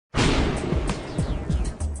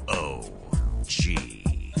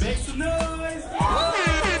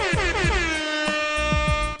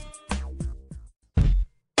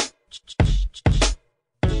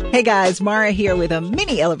Hey guys, Mara here with a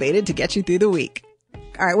mini Elevated to get you through the week.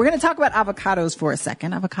 All right, we're going to talk about avocados for a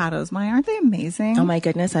second. Avocados, Maya, aren't they amazing? Oh my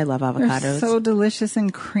goodness, I love avocados. They're so delicious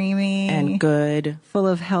and creamy. And good. Full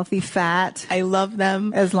of healthy fat. I love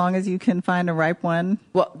them. As long as you can find a ripe one.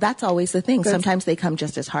 Well, that's always the thing. Sometimes they come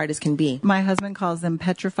just as hard as can be. My husband calls them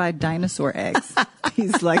petrified dinosaur eggs.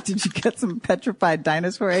 He's like, did you get some petrified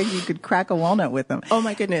dinosaur eggs? You could crack a walnut with them. Oh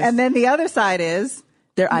my goodness. And then the other side is...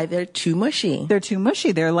 they're either too mushy. They're too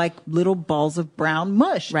mushy. They're like little balls of brown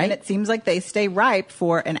mush. Right. And it seems like they stay ripe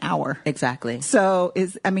for an hour. Exactly. So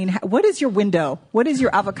what is your window? What is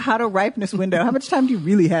your avocado ripeness window? How much time do you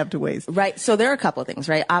really have to waste? Right. So there are a couple of things,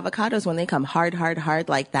 right? Avocados, when they come hard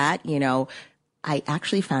like that, I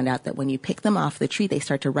actually found out that when you pick them off the tree, they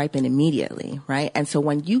start to ripen immediately, right? And so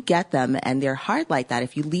when you get them and they're hard like that,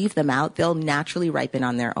 if you leave them out, they'll naturally ripen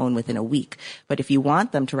on their own within a week. But if you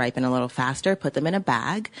want them to ripen a little faster, put them in a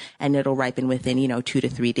bag and it'll ripen within, 2 to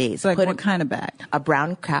 3 days. So like what kind of bag? A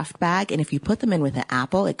brown craft bag. And if you put them in with an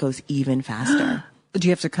apple, it goes even faster. Do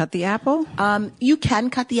you have to cut the apple? You can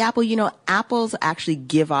cut the apple. Apples actually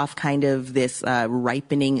give off kind of this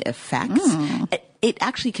ripening effect. It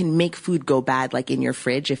actually can make food go bad, like in your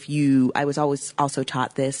fridge. I was always also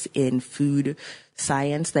taught this in food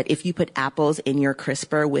science, that if you put apples in your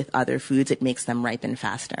crisper with other foods, it makes them ripen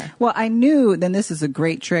faster. Well, I knew, then this is a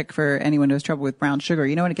great trick for anyone who has trouble with brown sugar.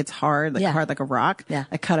 You know when it gets hard, hard like a rock? Yeah.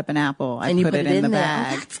 I cut up an apple. I and put it in the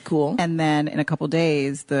bag. Oh, that's cool. And then in a couple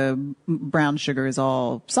days, the brown sugar is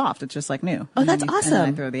all soft. It's just like new. Oh, that's awesome. And then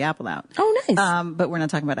I throw the apple out. Oh, nice. But we're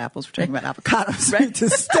not talking about apples. We're talking about avocados. Right. To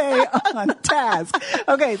stay on task.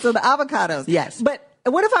 Okay, so the avocados. Yes. But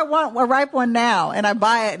what if I want a ripe one now and I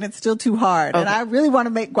buy it and it's still too hard and I really want to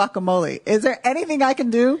make guacamole? Is there anything I can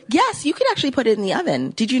do? Yes, you can actually put it in the oven.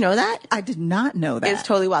 Did you know that? I did not know that. It's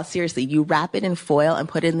totally wild. Seriously, you wrap it in foil and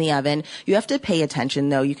put it in the oven. You have to pay attention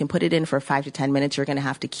though. You can put it in for 5 to 10 minutes. You're going to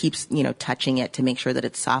have to keep, touching it to make sure that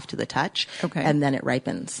it's soft to the touch. Okay. And then it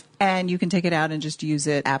ripens. And you can take it out and just use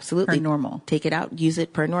it absolutely per normal. Take it out, use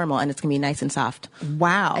it per normal, and it's going to be nice and soft.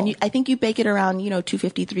 Wow. And I think you bake it around,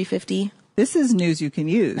 250, 350. This is news you can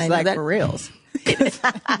use, like for reals.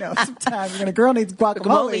 Sometimes when a girl needs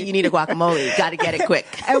guacamole. You need a guacamole. You got to get it quick.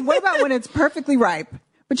 And what about when it's perfectly ripe,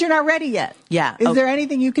 but you're not ready yet? Yeah. Is there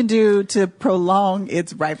anything you can do to prolong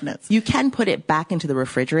its ripeness? You can put it back into the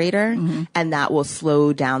refrigerator, and that will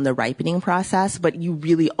slow down the ripening process, but you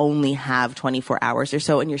really only have 24 hours or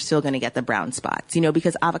so, and you're still going to get the brown spots,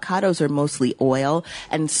 because avocados are mostly oil,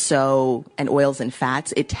 and oils and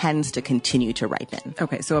fats, it tends to continue to ripen.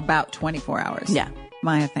 Okay, so about 24 hours. Yeah.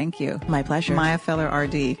 Maya, thank you. My pleasure. Maya Feller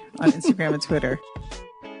RD on Instagram and Twitter.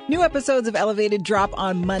 New episodes of Elevated drop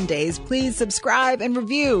on Mondays. Please subscribe and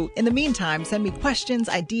review. In the meantime, send me questions,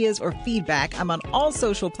 ideas, or feedback. I'm on all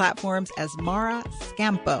social platforms as Mara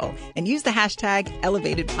Scampo and use the hashtag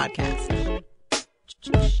 #ElevatedPodcast.